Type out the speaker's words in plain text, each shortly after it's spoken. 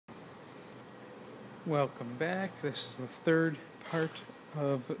Welcome back. This is the third part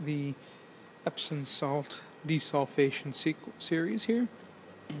of the Epsom Salt Desulfation series here.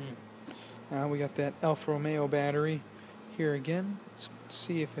 We got that Alfa Romeo battery here again. Let's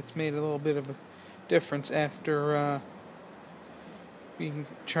see if it's made a little bit of a difference after being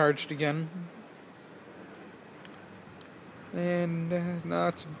charged again. And no,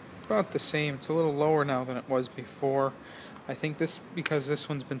 it's about the same. It's a little lower now than it was before. I think because this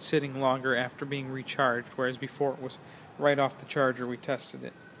one's been sitting longer after being recharged, whereas before it was right off the charger we tested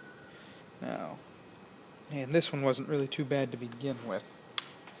it. Now, and this one wasn't really too bad to begin with.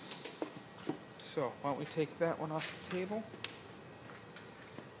 So, why don't we take that one off the table?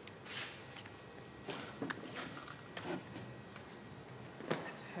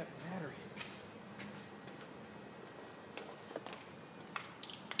 That's a heavy battery.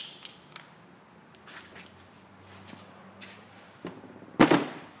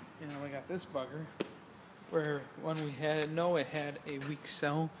 And we got this bugger, where when we had it had a weak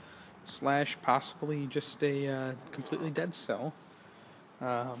cell / possibly just a completely dead cell.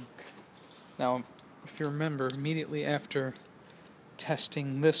 Now, if you remember, immediately after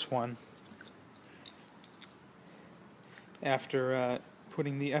testing this one, after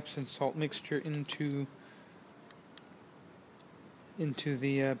putting the Epsom salt mixture into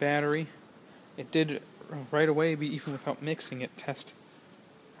the battery, it did right away, even without mixing it, test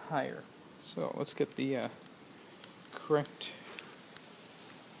higher. So let's get the correct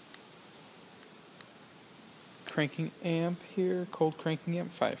cranking amp here. Cold cranking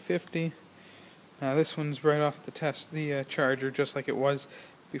amp 550. Now this one's right off the test, the charger, just like it was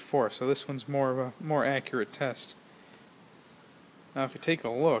before. So this one's more of a more accurate test. Now if you take a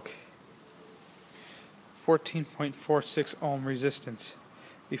look, 14.46 ohm resistance.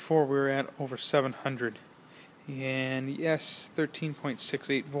 Before we were at over 700. And yes,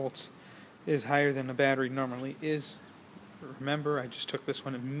 13.68 volts is higher than the battery normally is. Remember, I just took this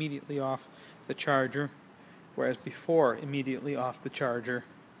one immediately off the charger, whereas before, immediately off the charger,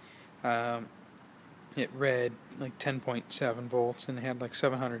 it read like 10.7 volts and had like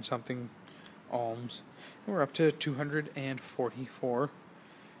 700 something ohms. And we're up to 244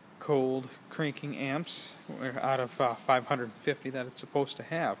 cold cranking amps out of 550 that it's supposed to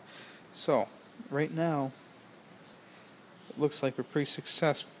have. So, right now, it looks like we're pretty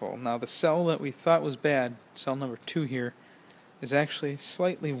successful. Now the cell that we thought was bad, cell number 2 here, is actually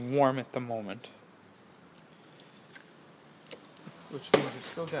slightly warm at the moment. Which means we've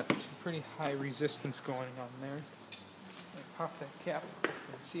still got some pretty high resistance going on there. I pop that cap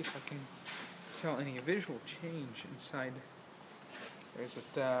and see if I can tell any visual change inside. There's it,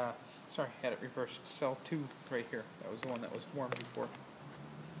 sorry, I had it reversed. Cell 2 right here. That was the one that was warm before.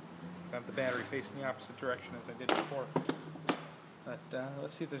 I have the battery facing the opposite direction as I did before. But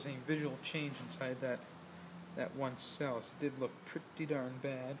let's see if there's any visual change inside that one cell. So it did look pretty darn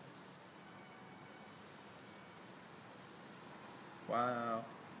bad. Wow.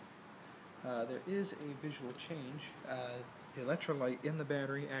 There is a visual change. The electrolyte in the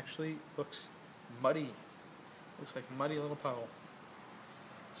battery actually looks muddy. Looks like a muddy little puddle.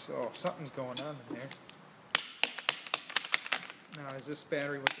 So something's going on in there. Now, as this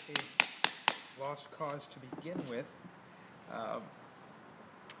battery was a lost cause to begin with,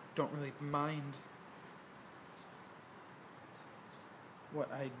 don't really mind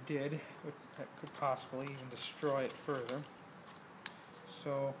what I did that could possibly even destroy it further.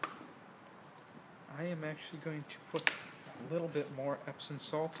 So I am actually going to put a little bit more Epsom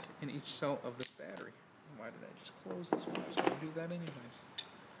salt in each cell of this battery. Why did I just close this one? I was going to do that anyways.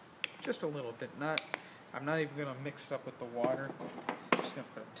 Just a little bit. I'm not even going to mix it up with the water. I'm just going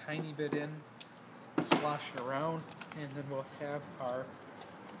to put a tiny bit in, slosh it around, and then we'll have our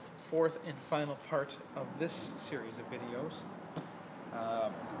fourth and final part of this series of videos,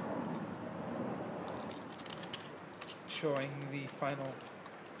 showing the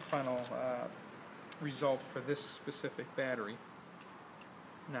final result for this specific battery.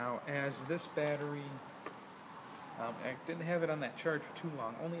 Now, as this battery, I didn't have it on that charger too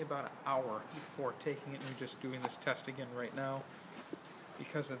long, only about an hour before taking it and just doing this test again right now.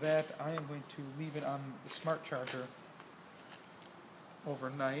 Because of that, I am going to leave it on the smart charger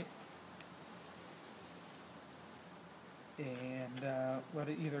overnight and let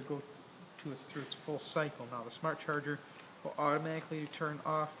it either go through its full cycle. Now, the smart charger will automatically turn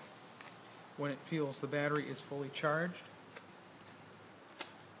off when it feels the battery is fully charged,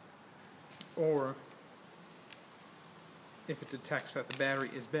 or if it detects that the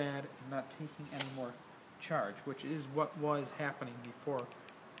battery is bad and not taking any more charge, which is what was happening before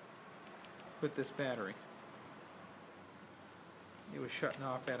with this battery. It was shutting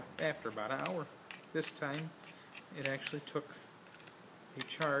off after about an hour. this time it actually took a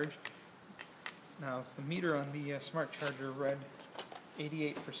charge. Now the meter on the smart charger read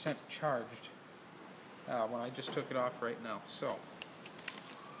 88% charged when I just took it off right now. So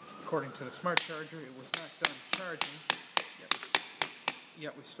according to the smart charger, it was not done charging,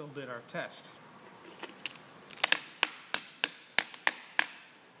 yet we still did our test.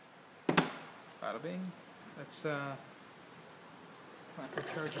 Bada bing. Let's clamp our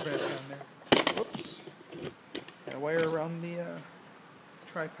charger back on there. Whoops. Got a wire around the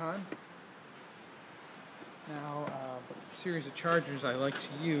tripod. Now, the series of chargers I like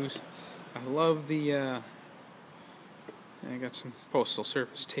to use, I love the, I got some postal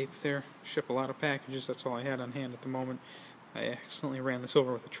service tape there. Ship a lot of packages, that's all I had on hand at the moment. I accidentally ran this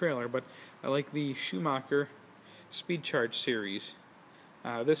over with a trailer, but I like the Schumacher Speed Charge series.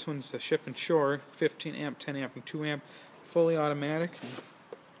 This one's a Ship and Shore, 15 amp, 10 amp, and 2 amp, fully automatic.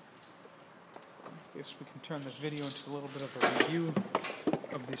 I guess we can turn this video into a little bit of a review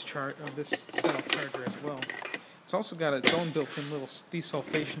of this style charger as well. It's also got its own built-in little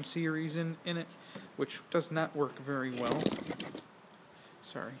desulfation series in it, which does not work very well.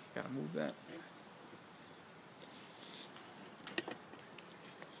 Sorry, gotta move that.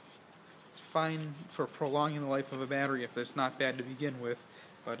 It's fine for prolonging the life of a battery if it's not bad to begin with,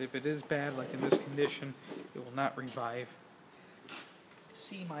 but if it is bad, like in this condition, it will not revive.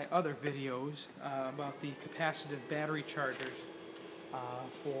 See my other videos about the capacitive battery chargers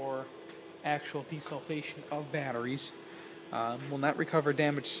for actual desulfation of batteries. Will not recover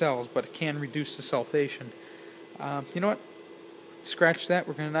damaged cells, but it can reduce the sulfation. You know what? Scratch that.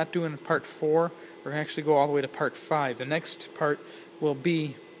 We're going to not do it in part 4. We're going to actually go all the way to part 5. The next part will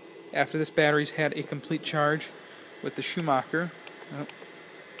be after this battery's had a complete charge with the Schumacher.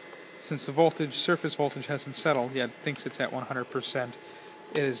 Since the voltage, surface voltage hasn't settled yet, it thinks it's at 100%.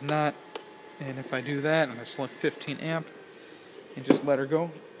 It is not. And if I do that, and I select 15 amp, and just let her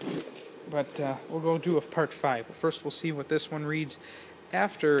go. But we'll go do a part 5. But first we'll see what this one reads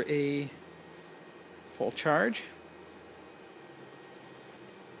after a full charge.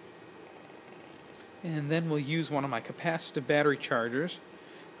 And then we'll use one of my capacitive battery chargers.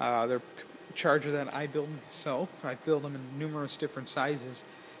 They're a charger that I build myself. I build them in numerous different sizes.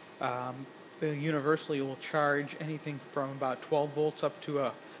 They universally will charge anything from about 12 volts up to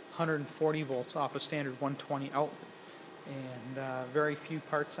 140 volts off a standard 120 outlet. And very few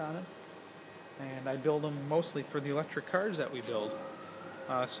parts on it. And I build them mostly for the electric cars that we build,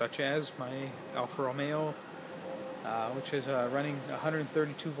 such as my Alfa Romeo, which is running a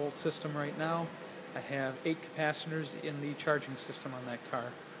 132 volt system right now. I have 8 capacitors in the charging system on that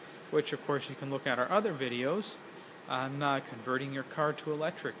car, which of course you can look at our other videos on converting your car to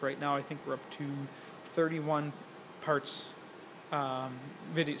electric. Right now I think we're up to 31 parts,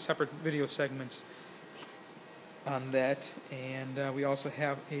 separate video segments on that, and we also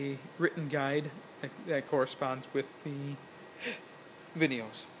have a written guide that corresponds with the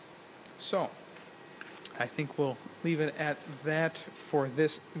videos. So I think we'll leave it at that for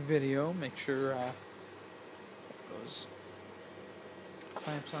this video. Make sure those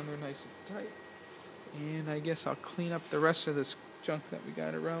clamps on there nice and tight, and I guess I'll clean up the rest of this junk that we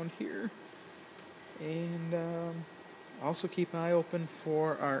got around here, and also keep an eye open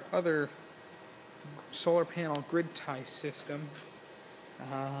for our other solar panel grid tie system.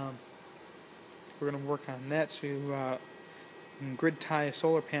 We're going to work on that to grid tie a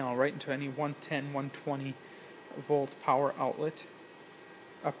solar panel right into any 110, 120 volt power outlet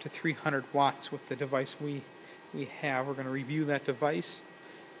up to 300 watts with the device we have. We're going to review that device,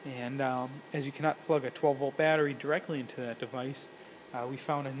 and as you cannot plug a 12 volt battery directly into that device, we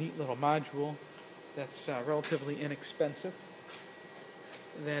found a neat little module that's relatively inexpensive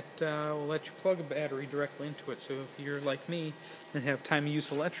that will let you plug a battery directly into it. So if you're like me and have time to use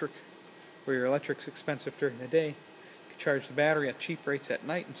electric, where your electric's expensive during the day, you can charge the battery at cheap rates at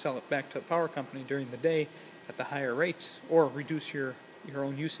night and sell it back to the power company during the day at the higher rates, or reduce your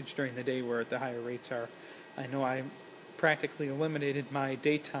own usage during the day where the higher rates are. I know I practically eliminated my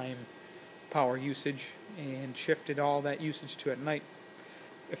daytime power usage and shifted all that usage to at night,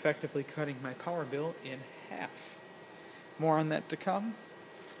 effectively cutting my power bill in half. More on that to come.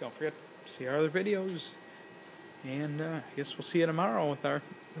 Don't forget to see our other videos, and I guess we'll see you tomorrow with our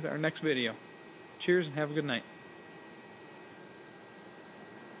next video. Cheers and have a good night.